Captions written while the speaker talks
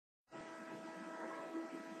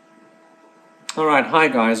Alright, hi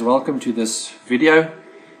guys, welcome to this video.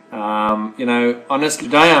 Honestly,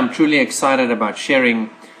 today I'm truly excited about sharing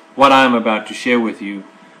what I'm about to share with you,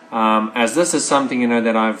 as this is something,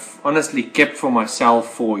 that I've honestly kept for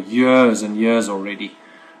myself for years and years already.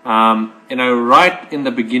 Right in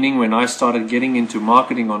the beginning when I started getting into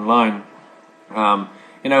marketing online,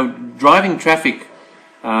 driving traffic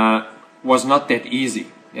was not that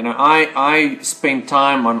easy. I spent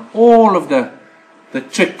time on all of the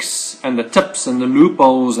tricks and the tips and the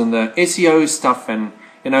loopholes and the SEO stuff and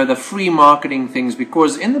the free marketing things,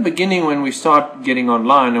 because in the beginning when we start getting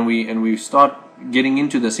online and we start getting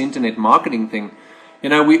into this internet marketing thing,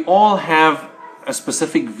 we all have a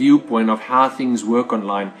specific viewpoint of how things work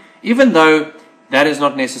online, even though that is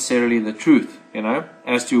not necessarily the truth,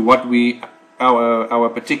 as to what our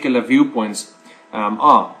particular viewpoints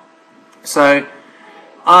are. So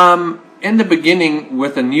in the beginning,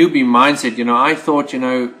 with a newbie mindset, I thought,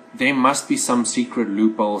 there must be some secret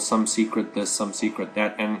loophole, some secret this, some secret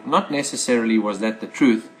that, and not necessarily was that the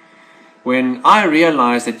truth. When I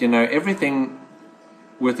realized that, everything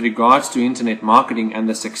with regards to internet marketing and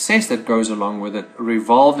the success that goes along with it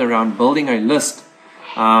revolved around building a list,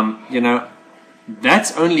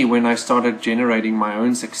 that's only when I started generating my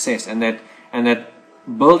own success, and that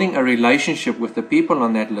building a relationship with the people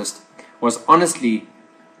on that list was honestly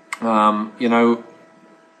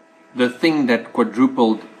the thing that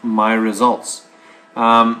quadrupled my results.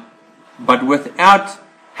 But without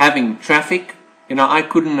having traffic, I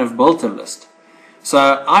couldn't have built a list.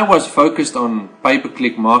 So I was focused on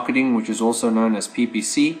pay-per-click marketing, which is also known as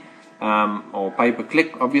PPC, or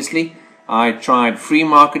pay-per-click, obviously. I tried free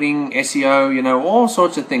marketing, SEO, all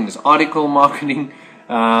sorts of things, article marketing,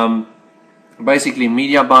 basically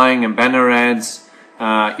media buying and banner ads,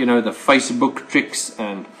 the Facebook tricks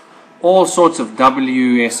and all sorts of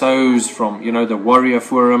WSOs from, the Warrior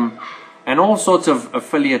Forum, and all sorts of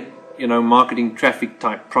affiliate, marketing traffic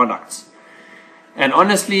type products. And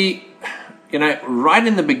honestly, right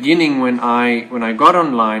in the beginning when I got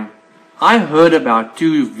online, I heard about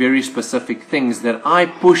two very specific things that I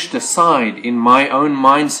pushed aside in my own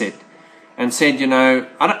mindset and said,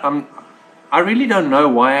 I really don't know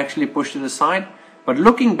why I actually pushed it aside, but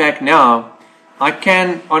looking back now, I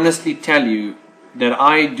can honestly tell you that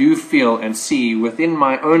I do feel and see within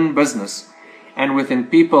my own business and within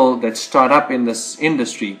people that start up in this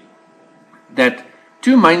industry, that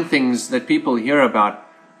two main things that people hear about,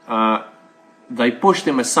 they push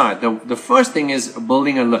them aside. The first thing is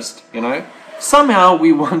building a list. Somehow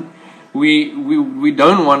we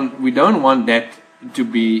don't want that to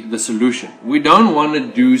be the solution. We don't want to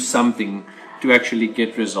do something to actually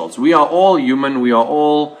get results. We are all human. We are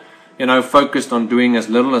all focused on doing as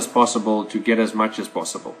little as possible to get as much as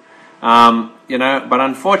possible. But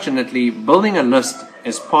unfortunately, building a list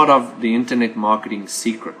is part of the internet marketing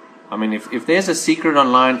secret. I mean, if there's a secret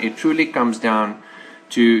online, it truly comes down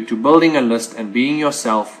to building a list and being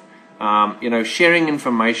yourself, sharing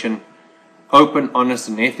information open, honest,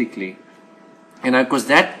 and ethically, because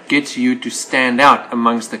that gets you to stand out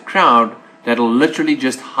amongst the crowd that'll literally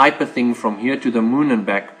just hype a thing from here to the moon and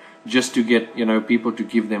back, just to get people to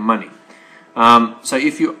give them money. So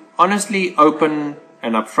if you honestly open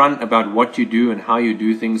and upfront about what you do and how you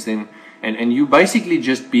do things, then and you basically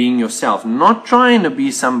just being yourself, not trying to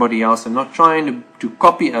be somebody else and not trying to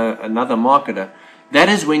copy another marketer, that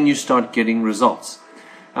is when you start getting results.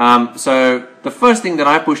 So the first thing that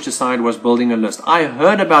I pushed aside was building a list. I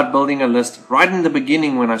heard about building a list right in the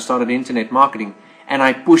beginning when I started internet marketing, and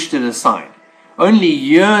I pushed it aside. Only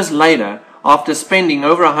years later, after spending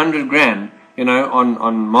over 100 grand,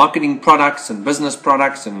 on marketing products and business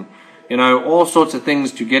products and, all sorts of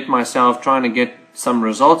things to get myself trying to get some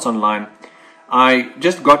results online, I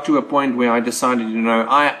just got to a point where I decided,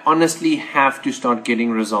 I honestly have to start getting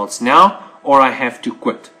results now, or I have to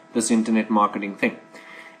quit this internet marketing thing.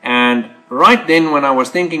 And right then when I was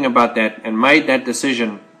thinking about that and made that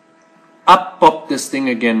decision, up popped this thing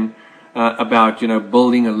again about,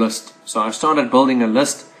 building a list. So I started building a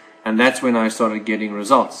list, and that's when I started getting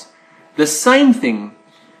results. The same thing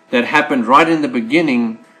that happened right in the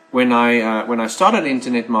beginning when I started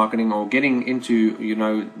internet marketing or getting into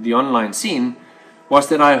the online scene was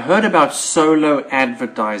that I heard about solo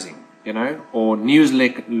advertising, or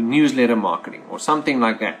newsletter marketing or something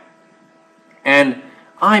like that, and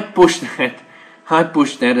I pushed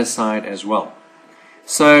that aside as well.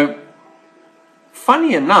 So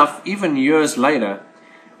funny enough, even years later,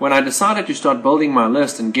 when I decided to start building my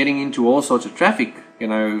list and getting into all sorts of traffic,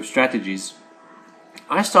 strategies,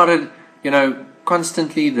 I started,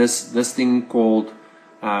 constantly this thing called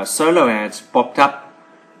solo ads popped up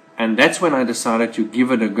And that's when I decided to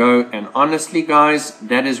give it a go. And honestly, guys,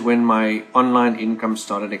 that is when my online income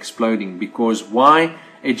started exploding. Because why?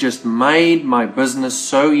 It just made my business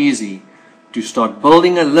so easy to start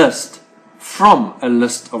building a list from a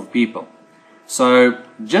list of people. So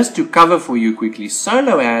just to cover for you quickly,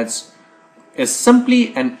 solo ads is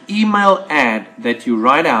simply an email ad that you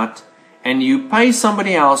write out and you pay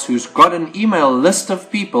somebody else who's got an email list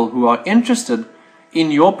of people who are interested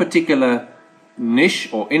in your particular niche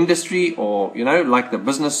or industry, or like the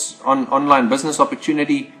online business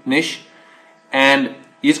opportunity niche, and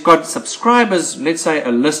he's got subscribers, let's say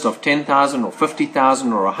a list of 10,000 or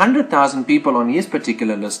 50,000 or 100,000 people on his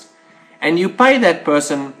particular list, and you pay that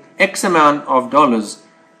person X amount of dollars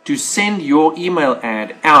to send your email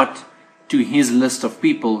ad out to his list of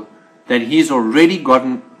people that he's already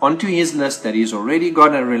gotten onto his list, that he's already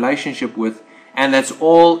got a relationship with, and that's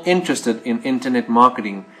all interested in internet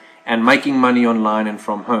marketing and making money online and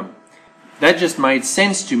from home. That just made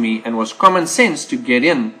sense to me and was common sense to get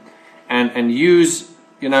in and use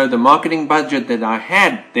the marketing budget that I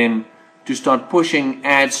had then to start pushing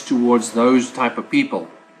ads towards those type of people.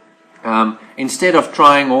 Instead of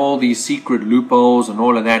trying all these secret loopholes and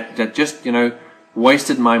all of that just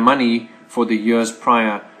wasted my money for the years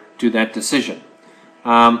prior to that decision.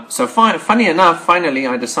 So funny enough, finally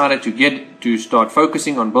I decided to start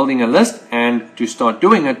focusing on building a list and to start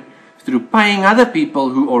doing it through paying other people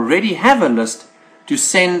who already have a list to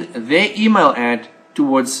send their email ad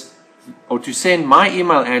towards, or to send my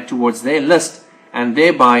email ad towards their list, and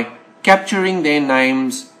thereby capturing their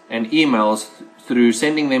names and emails through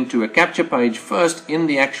sending them to a capture page first in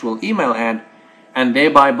the actual email ad, and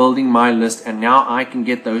thereby building my list. And now I can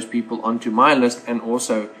get those people onto my list and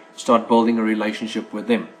also start building a relationship with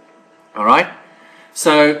them. Alright,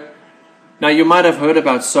 so now you might have heard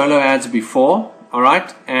about solo ads before.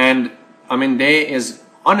 Alright, and I mean there is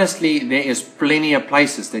plenty of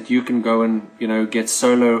places that you can go and get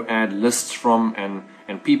solo ad lists from,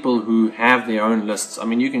 and people who have their own lists. I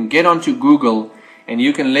mean, you can get onto Google and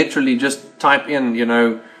you can literally just type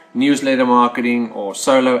in newsletter marketing or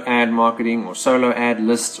solo ad marketing or solo ad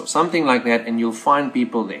lists or something like that, and you'll find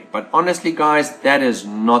people there. But honestly, guys, that is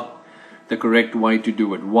not the correct way to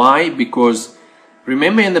do it. Why? Because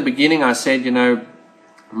remember in the beginning I said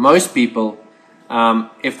most people,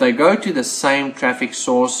 if they go to the same traffic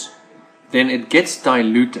source, then it gets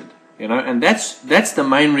diluted, and that's the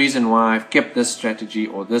main reason why I've kept this strategy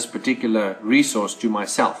or this particular resource to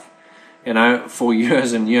myself, for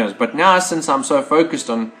years and years. But now, since I'm so focused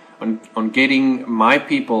on getting my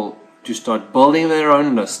people to start building their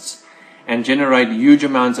own lists and generate huge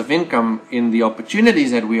amounts of income in the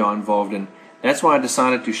opportunities that we are involved in, that's why I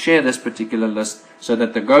decided to share this particular list, so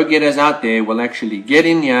that the go-getters out there will actually get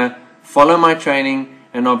in here, follow my training,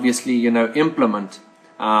 and obviously implement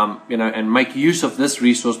and make use of this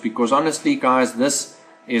resource. Because honestly, guys, this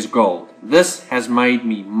is gold. This has made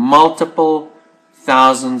me multiple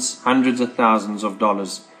thousands, hundreds of thousands of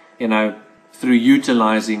dollars through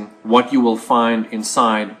utilizing what you will find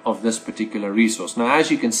inside of this particular resource. Now, as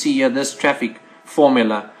you can see here, this traffic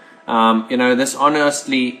formula, this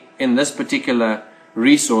honestly, in this particular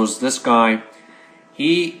resource, this guy,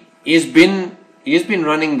 he's been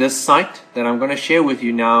running this site that I'm going to share with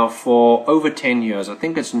you now for over 10 years. I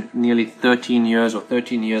think it's nearly 13 years or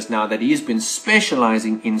 13 years now that he's been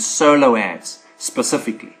specializing in solo ads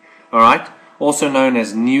specifically. Alright? Also known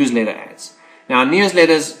as newsletter ads. Now,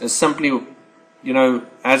 newsletters is simply,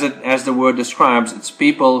 as the word describes, it's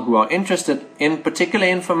people who are interested in particular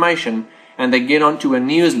information and they get onto a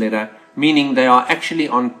newsletter, meaning they are actually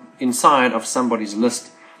inside of somebody's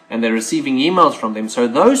list, and they're receiving emails from them. So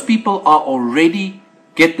those people are already,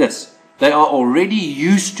 get this, they are already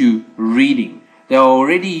used to reading. They are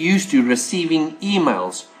already used to receiving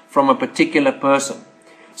emails from a particular person.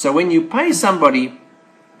 So when you pay somebody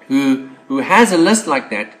who has a list like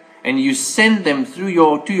that, and you send them through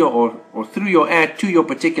your ad to your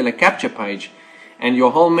particular capture page, and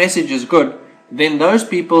your whole message is good, then those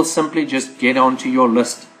people simply just get onto your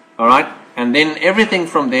list. Alright? And then everything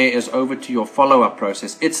from there is over to your follow-up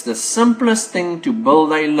process. It's the simplest thing to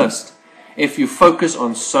build a list if you focus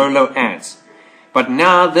on solo ads. But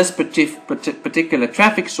now this particular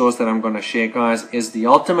traffic source that I'm going to share, guys, is the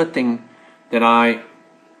ultimate thing that I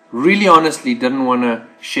really honestly didn't want to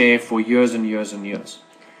share for years and years and years.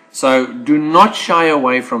 So do not shy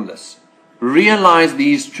away from this. Realize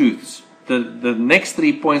these truths. The next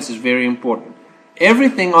 3 points is very important.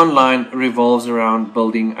 Everything online revolves around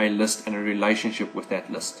building a list and a relationship with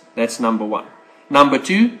that list. That's number one. Number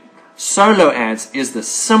two, solo ads is the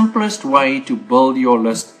simplest way to build your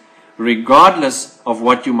list, regardless of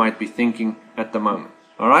what you might be thinking at the moment.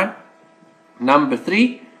 Alright? Number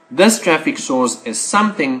 3, this traffic source is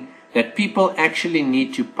something that people actually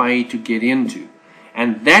need to pay to get into.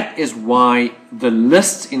 And that is why the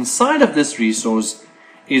list inside of this resource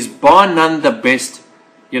is bar none the best,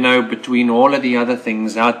 between all of the other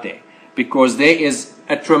things out there. Because there is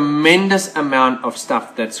a tremendous amount of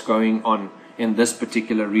stuff that's going on in this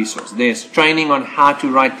particular resource. There's training on how to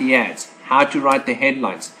write the ads, how to write the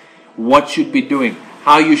headlines, what should be doing,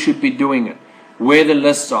 how you should be doing it, where the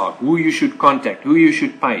lists are, who you should contact, who you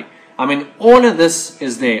should pay. I mean, all of this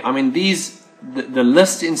is there. I mean, the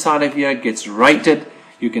list inside of here gets rated.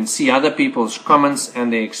 You can see other people's comments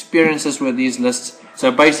and their experiences with these lists.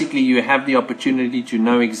 So basically, you have the opportunity to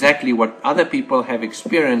know exactly what other people have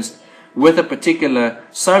experienced with a particular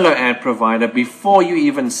solo ad provider before you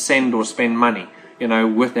even send or spend money,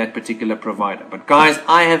 with that particular provider. But guys,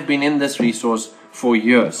 I have been in this resource for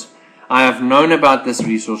years. I have known about this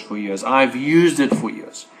resource for years. I've used it for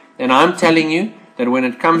years. And I'm telling you that when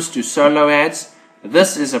it comes to solo ads,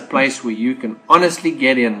 this is a place where you can honestly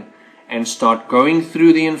get in and start going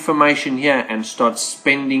through the information here and start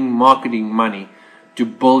spending marketing money to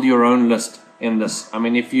build your own list in this. I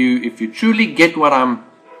mean, if you truly get what I'm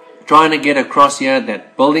trying to get across here,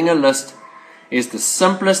 that building a list is the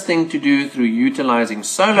simplest thing to do through utilizing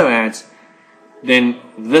solo ads, then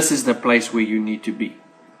this is the place where you need to be.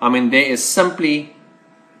 I mean, there is simply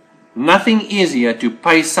nothing easier to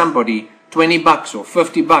pay somebody $20 or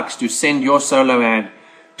 $50 to send your solo ad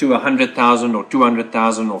to 100,000 or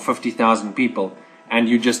 200,000 or 50,000 people, and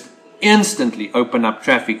you just instantly open up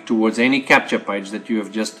traffic towards any capture page that you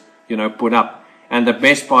have just put up. And the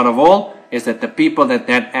best part of all is that the people that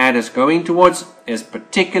ad is going towards is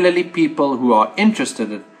particularly people who are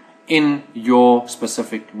interested in your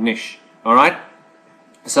specific niche. Alright?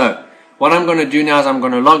 So what I'm going to do now is I'm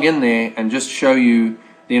going to log in there and just show you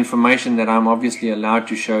the information that I'm obviously allowed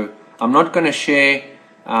to show. I'm not going to share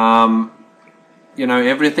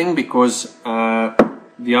everything, because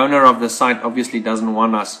the owner of the site obviously doesn't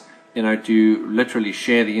want us to literally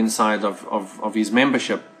share the insides of his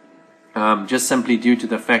membership, just simply due to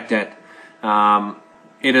the fact that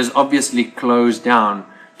it is obviously closed down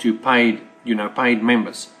to paid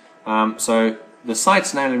members. So the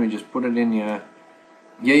site's name, let me just put it in here.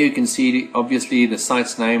 Here you can see obviously the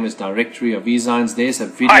site's name is Directory of eZines. There's a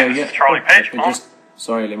video here. Charlie Page.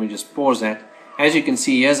 Sorry, let me just pause that. As you can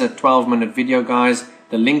see, here's a 12-minute video, guys.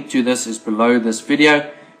 The link to this is below this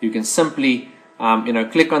video. You can simply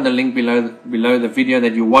click on the link below the video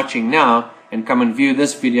that you're watching now and come and view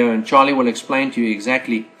this video, and Charlie will explain to you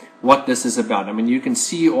exactly what this is about. I mean, you can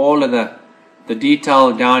see all of the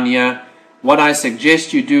detail down here. What I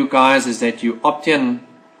suggest you do, guys, is that you opt in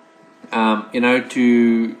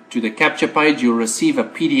to the capture page. You'll receive a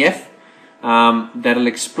PDF that'll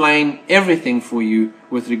explain everything for you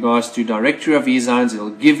with regards to Directory of eZines. It'll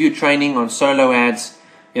give you training on solo ads,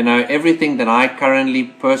 everything that I currently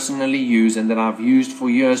personally use and that I've used for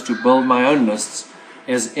years to build my own lists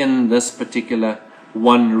is in this particular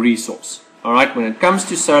one resource. Alright, when it comes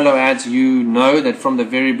to solo ads, you know that from the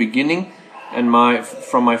very beginning and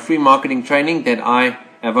from my free marketing training that I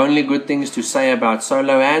have only good things to say about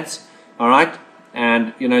solo ads. Alright,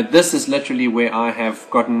 and this is literally where I have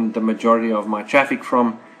gotten the majority of my traffic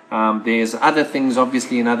from. There's other things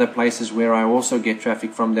obviously in other places where I also get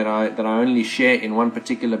traffic from that I only share in one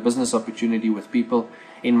particular business opportunity with people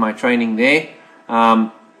in my training there.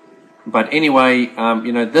 But anyway,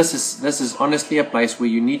 this is honestly a place where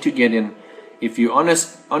you need to get in if you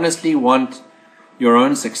honestly want your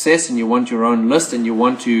own success and you want your own list and you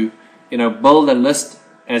want to build a list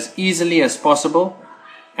as easily as possible,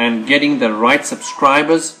 and getting the right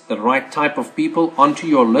subscribers, the right type of people onto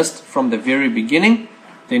your list from the very beginning,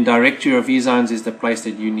 then Directory of eZines is the place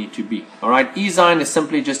that you need to be. Alright, eZine is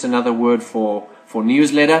simply just another word for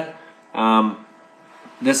newsletter.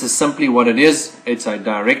 This is simply what it is. It's a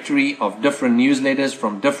directory of different newsletters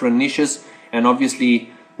from different niches, and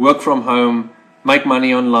obviously work from home, make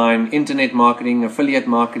money online, internet marketing, affiliate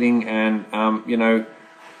marketing, and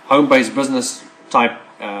home-based business type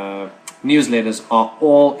newsletters are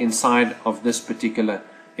all inside of this particular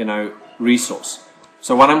resource.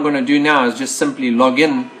 So what I'm going to do now is just simply log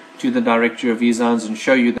in to the Directory of eZines and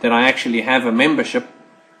show you that I actually have a membership,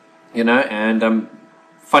 and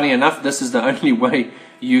funny enough, this is the only way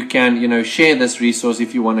you can share this resource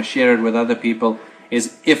if you want to share it with other people,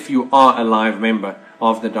 is if you are a live member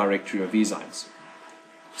of the Directory of eZines.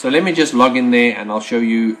 So let me just log in there and I'll show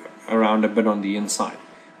you around a bit on the inside.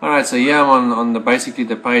 Alright, so here I'm on basically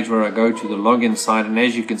the page where I go to the login site, and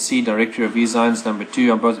as you can see, Directory of eZines number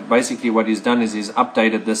 2, basically what he's done is he's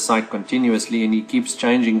updated this site continuously, and he keeps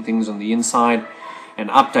changing things on the inside and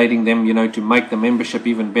updating them, to make the membership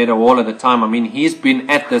even better all of the time. I mean, he's been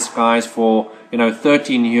at this, guys, for,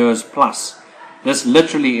 13 years plus. This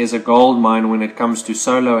literally is a gold mine when it comes to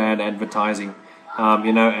solo ad advertising,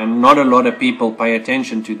 and not a lot of people pay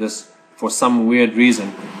attention to this for some weird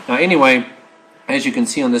reason. Now, anyway, as you can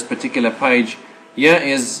see on this particular page, here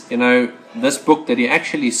is, this book that he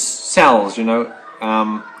actually sells,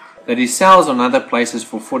 that he sells on other places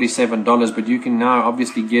for $47, but you can now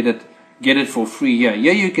obviously get it for free here.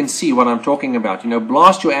 Here you can see what I'm talking about.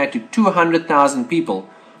 Blast your ad to 200,000 people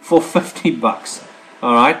for $50.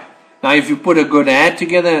 All right. Now, if you put a good ad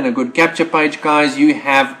together and a good capture page, guys, you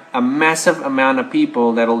have a massive amount of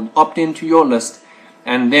people that will opt into your list.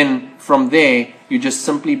 And then from there, you just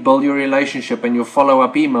simply build your relationship, and your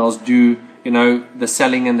follow-up emails do, the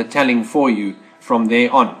selling and the telling for you from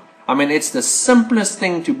there on. I mean, it's the simplest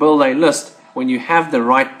thing to build a list when you have the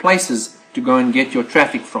right places to go and get your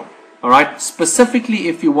traffic from. All right. Specifically,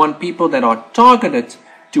 if you want people that are targeted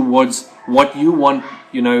towards what you want,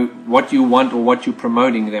 what you want or what you're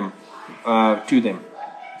promoting them to them.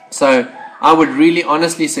 So I would really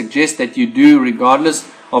honestly suggest that you do, regardless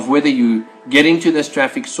of whether you get into this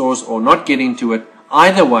traffic source or not get into it.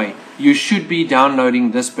 Either way, you should be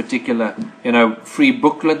downloading this particular, free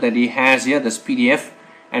booklet that he has here, this PDF,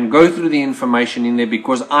 and go through the information in there,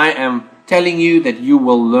 because I am telling you that you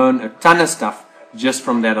will learn a ton of stuff just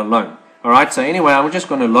from that alone. All right. So anyway, I'm just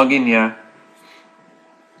going to log in here.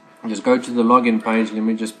 Just go to the login page. Let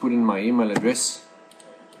me just put in my email address.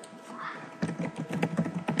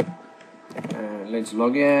 Let's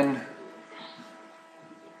log in.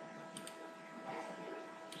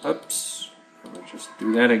 Oops. Let me just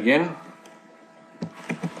do that again.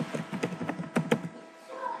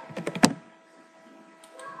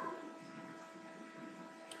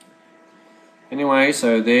 Anyway,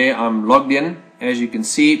 so there I'm logged in. As you can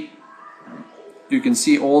see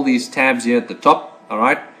all these tabs here at the top. All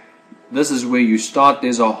right. This is where you start.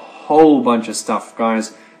 There's a whole bunch of stuff,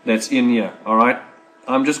 guys, that's in here. All right.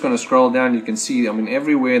 I'm just going to scroll down. You can see, I mean,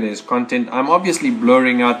 everywhere there's content. I'm obviously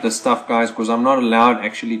blurring out this stuff, guys, because I'm not allowed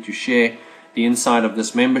actually to share the inside of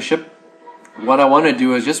this membership. What I want to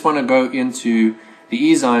do is just want to go into the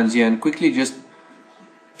e-signs here and quickly just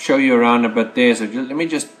show you around a bit there. So let me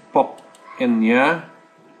just pop in here.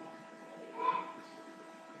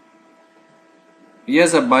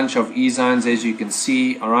 Here's a bunch of e-signs, as you can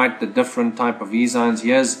see. All right, the different type of e-signs.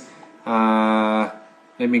 Here's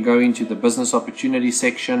let me go into the business opportunity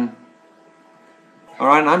section. All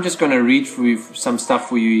right, and I'm just going to read through some stuff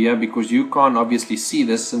for you here, because you can't obviously see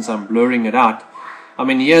this since I'm blurring it out. I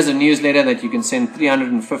mean, here's a newsletter that you can send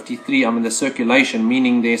 353. I'm in the circulation,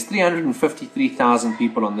 meaning there's 353,000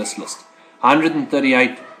 people on this list,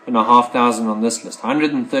 138,500 on this list,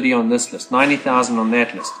 130 on this list, 90,000 on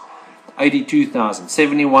that list, 82,000,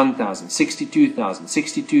 71,000, 62,000,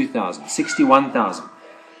 62,000, 61,000,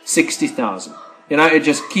 60,000. It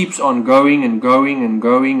just keeps on going and going and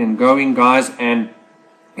going and going, guys. And,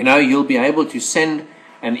 you'll be able to send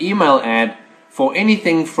an email ad for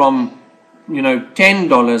anything from,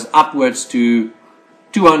 $10 upwards to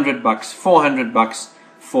 $200, $400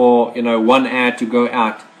 for, one ad to go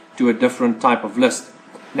out to a different type of list.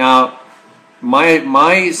 Now,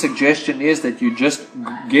 my suggestion is that you just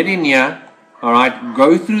get in here, all right,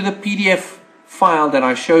 go through the PDF file that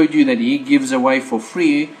I showed you that he gives away for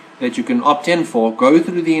free, that you can opt in for. Go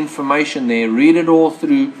through the information there, read it all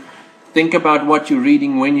through, think about what you're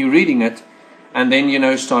reading when you're reading it, and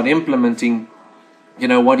then, start implementing,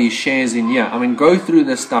 what he shares in here. I mean, go through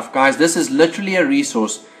this stuff, guys. This is literally a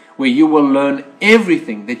resource where you will learn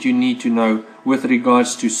everything that you need to know with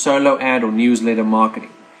regards to solo ad or newsletter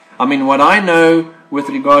marketing. I mean, what I know with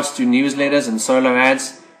regards to newsletters and solo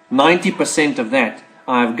ads, 90% of that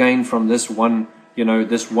I've gained from this one,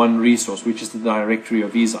 this one resource, which is the directory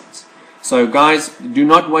of e-signs. So guys, do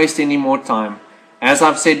not waste any more time. As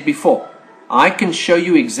I've said before, I can show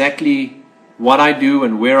you exactly what I do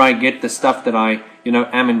and where I get the stuff that I,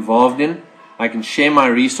 am involved in. I can share my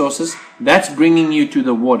resources. That's bringing you to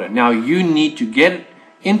the water. Now you need to get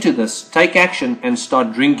into this, take action, and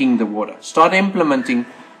start drinking the water. Start implementing,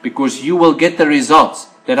 because you will get the results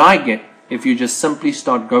that I get if you just simply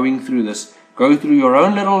start going through this. Go through your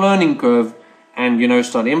own little learning curve and,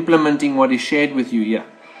 start implementing what is shared with you here.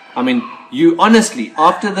 I mean, you honestly,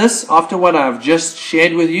 after this, after what I've just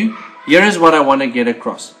shared with you, here is what I want to get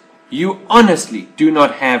across. You honestly do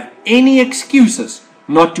not have any excuses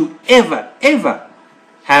not to ever, ever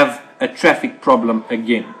have a traffic problem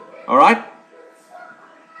again. All right?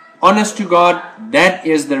 Honest to God, that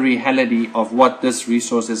is the reality of what this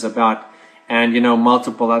resource is about, and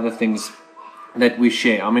multiple other things that we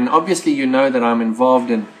share. I mean, obviously you know that I'm involved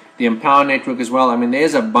in the Empower Network as well. I mean,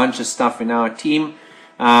 there's a bunch of stuff in our team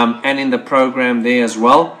and in the program there as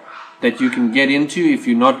well that you can get into. If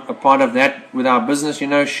you're not a part of that with our business, you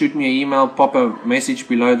know, shoot me an email, pop a message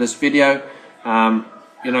below this video.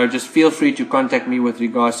 You know, just feel free to contact me with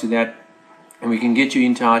regards to that, and we can get you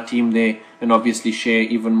into our team there and obviously share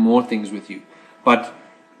even more things with you. But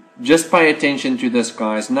just pay attention to this,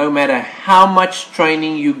 guys. No matter how much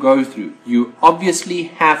training you go through, you obviously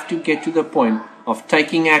have to get to the point of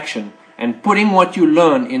taking action and putting what you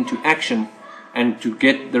learn into action, and to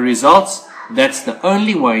get the results. That's the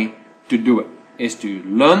only way to do it, is to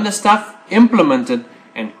learn the stuff, implement it,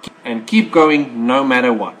 and keep going no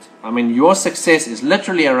matter what. I mean, your success is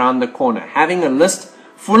literally around the corner. Having a list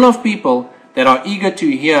full of people that are eager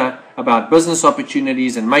to hear about business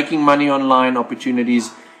opportunities and making money online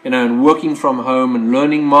opportunities, you know, and working from home and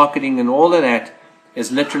learning marketing and all of that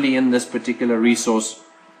is literally in this particular resource,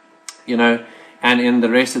 you know, and in the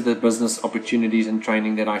rest of the business opportunities and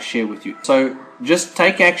training that I share with you. So just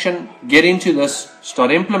take action, get into this,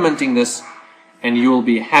 start implementing this, and you will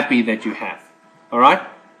be happy that you have. All right?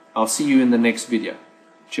 I'll see you in the next video.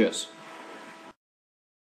 Cheers.